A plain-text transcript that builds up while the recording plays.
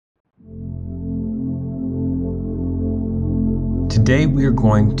Today we are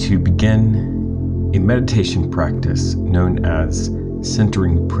going to begin a meditation practice known as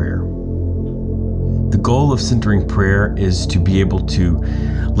centering prayer. The goal of centering prayer is to be able to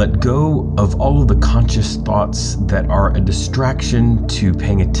let go of all of the conscious thoughts that are a distraction to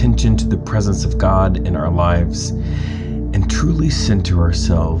paying attention to the presence of God in our lives and truly center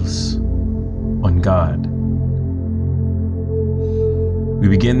ourselves on God. We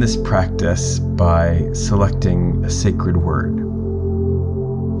begin this practice by selecting a sacred word.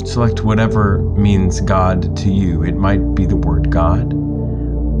 Select whatever means God to you. It might be the word God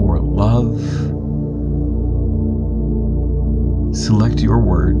or love. Select your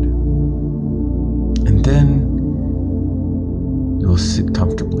word, and then you'll sit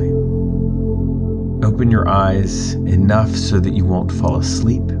comfortably. Open your eyes enough so that you won't fall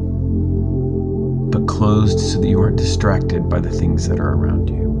asleep, but closed so that you aren't distracted by the things that are around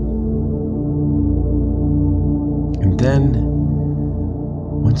you. And then,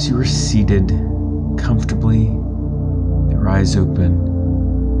 once you are seated comfortably, your eyes open,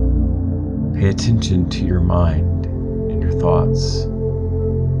 pay attention to your mind and your thoughts.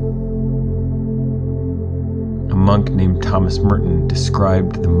 A monk named Thomas Merton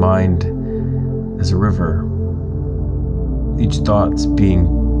described the mind as a river, with each thoughts being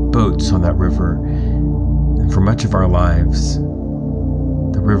boats on that river. And for much of our lives,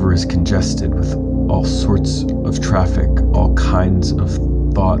 the river is congested with all sorts of traffic, all kinds of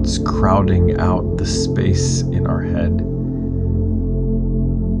thoughts crowding out the space in our head.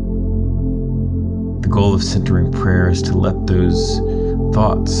 The goal of centering prayer is to let those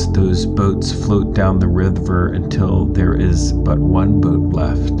thoughts, those boats, float down the river until there is but one boat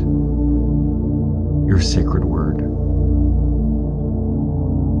left, your sacred word.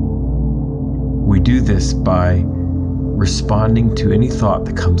 We do this by responding to any thought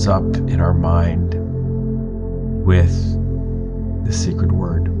that comes up in our mind with the sacred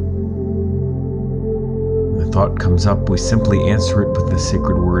word. When the thought comes up, we simply answer it with the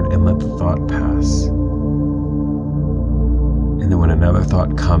sacred word and let the thought pass. And then when another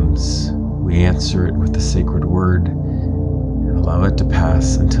thought comes, we answer it with the sacred word and allow it to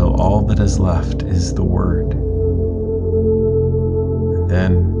pass until all that is left is the word. And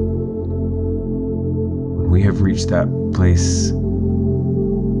then, when we have reached that place,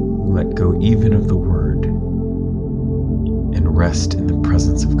 we let go even of the word and rest in the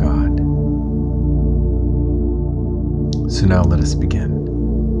presence of God. So now let us begin.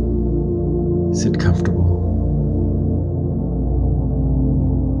 Sit comfortable.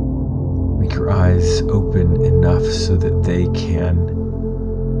 Make your eyes open enough so that they can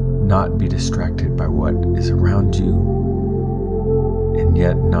not be distracted by what is around you and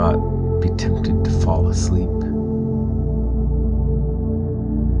yet not be tempted to fall asleep.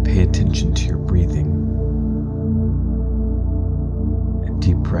 Pay attention to your breathing.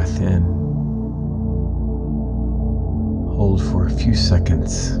 Deep breath in. Hold for a few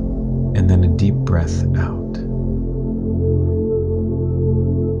seconds, and then a deep breath out.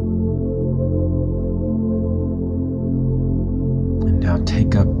 And now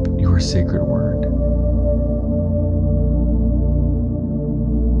take up your sacred word,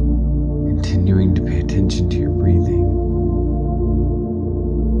 continuing to pay attention to your breathing.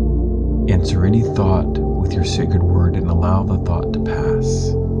 Answer any thought with your sacred word and allow the thought to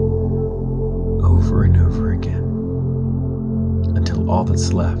pass over and over again until all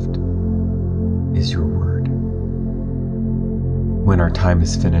that's left is your word. When our time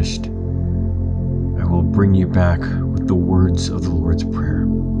is finished, I will bring you back with the words of the Lord's Prayer.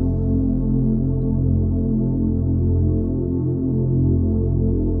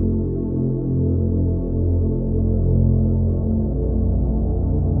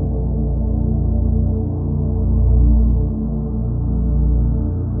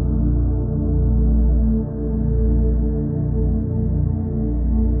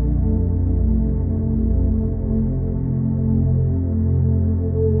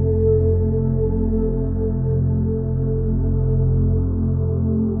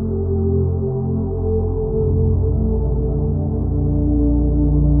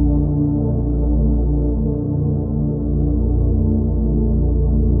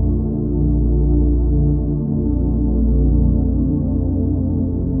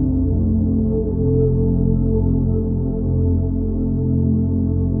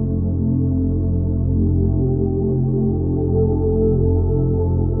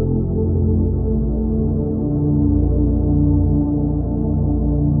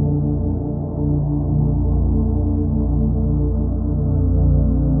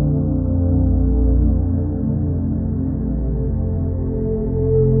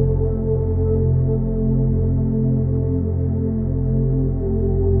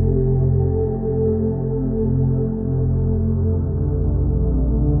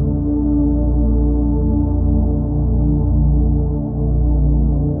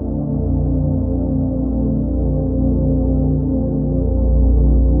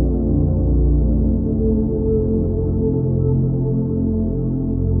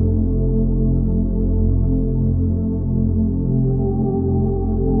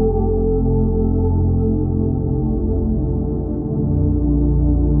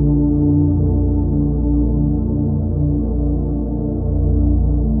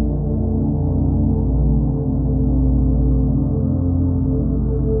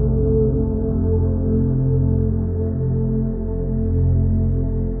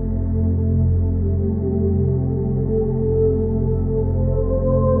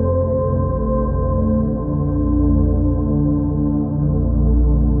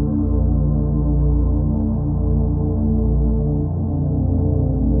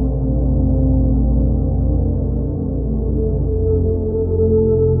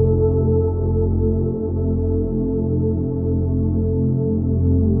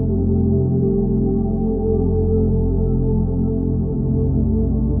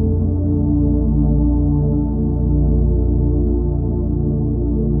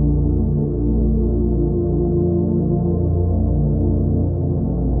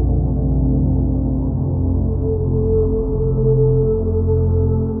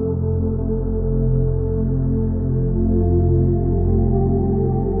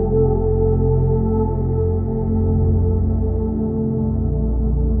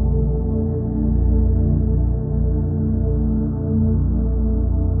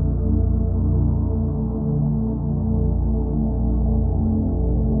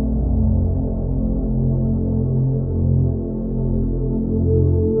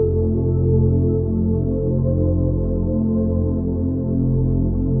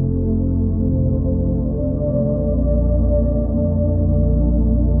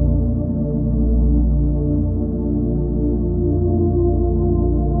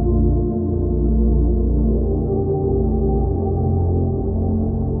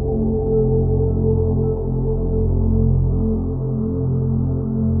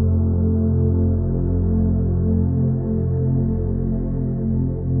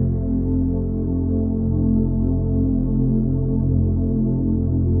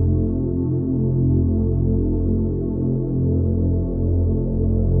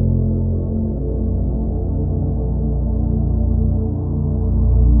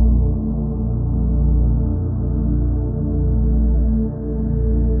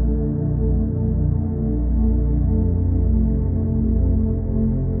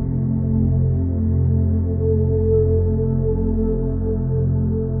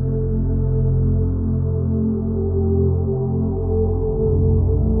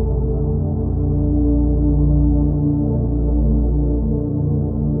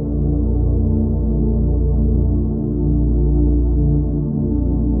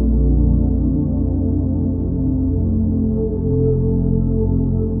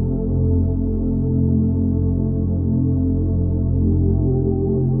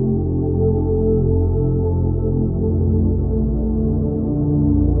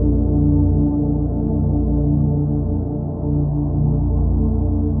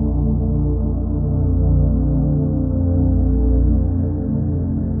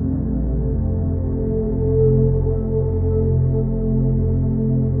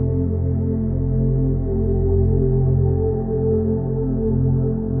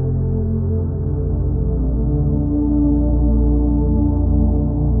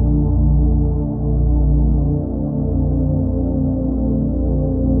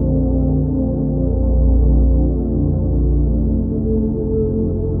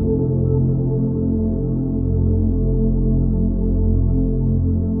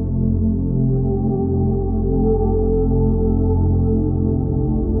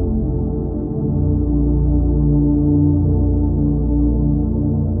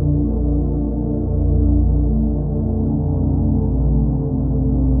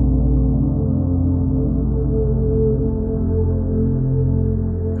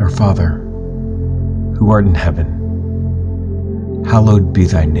 Our Father, who art in heaven, hallowed be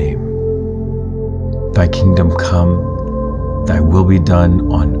thy name. Thy kingdom come, thy will be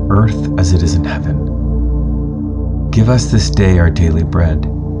done on earth as it is in heaven. Give us this day our daily bread,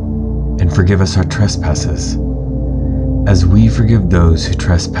 and forgive us our trespasses, as we forgive those who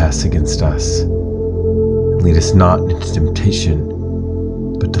trespass against us. And lead us not into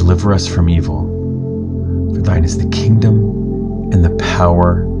temptation, but deliver us from evil. For thine is the kingdom, and the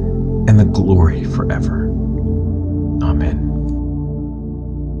power, and the glory forever. Amen.